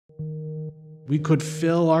We could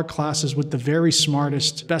fill our classes with the very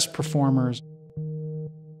smartest, best performers,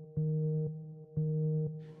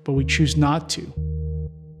 but we choose not to.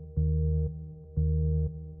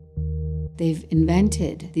 They've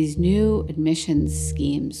invented these new admissions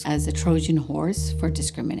schemes as a Trojan horse for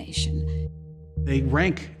discrimination. They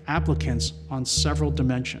rank applicants on several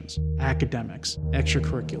dimensions: academics,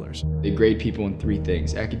 extracurriculars. They grade people in 3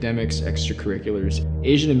 things: academics, extracurriculars.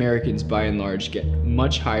 Asian Americans, by and large, get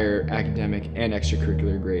much higher academic and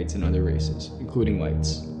extracurricular grades than other races, including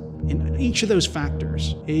whites. In each of those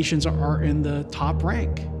factors, Asians are in the top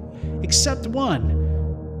rank, except one: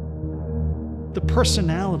 the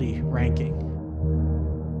personality ranking,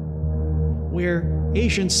 where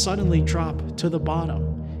Asians suddenly drop to the bottom.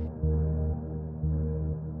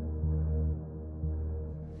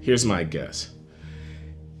 Here's my guess.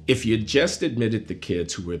 If you just admitted the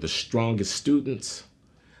kids who were the strongest students,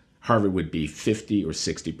 Harvard would be 50 or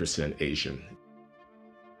 60% Asian.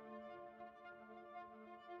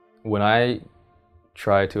 When I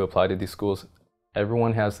try to apply to these schools,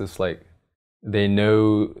 everyone has this they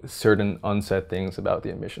know certain unsaid things about the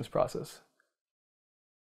admissions process.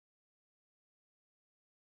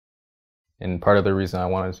 And part of the reason I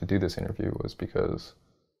wanted to do this interview was because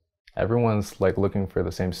everyone's looking for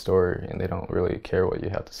the same story, and they don't really care what you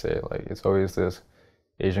have to say. It's always this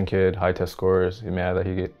Asian kid, high test scores, he's mad that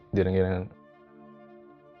he didn't get in.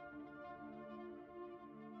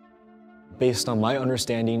 Based on my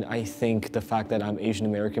understanding, I think the fact that I'm Asian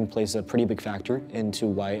American plays a pretty big factor into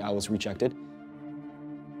why I was rejected.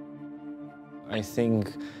 I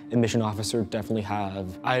think admission officers definitely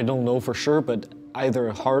have, I don't know for sure, but either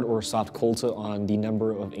a hard or soft quota on the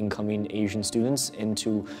number of incoming Asian students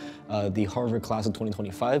into the Harvard class of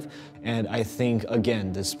 2025. And I think,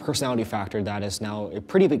 again, this personality factor that is now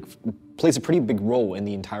plays a pretty big role in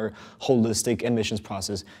the entire holistic admissions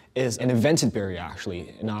process is an invented barrier,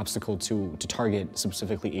 actually, an obstacle to target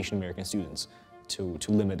specifically Asian American students, to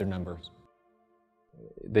limit their numbers.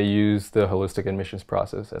 They use the holistic admissions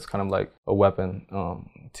process as kind of like a weapon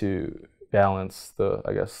to balance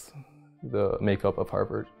the makeup of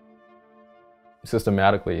Harvard.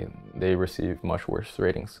 Systematically, they receive much worse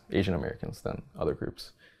ratings, Asian Americans, than other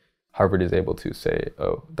groups. Harvard is able to say,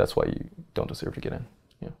 oh, that's why you don't deserve to get in.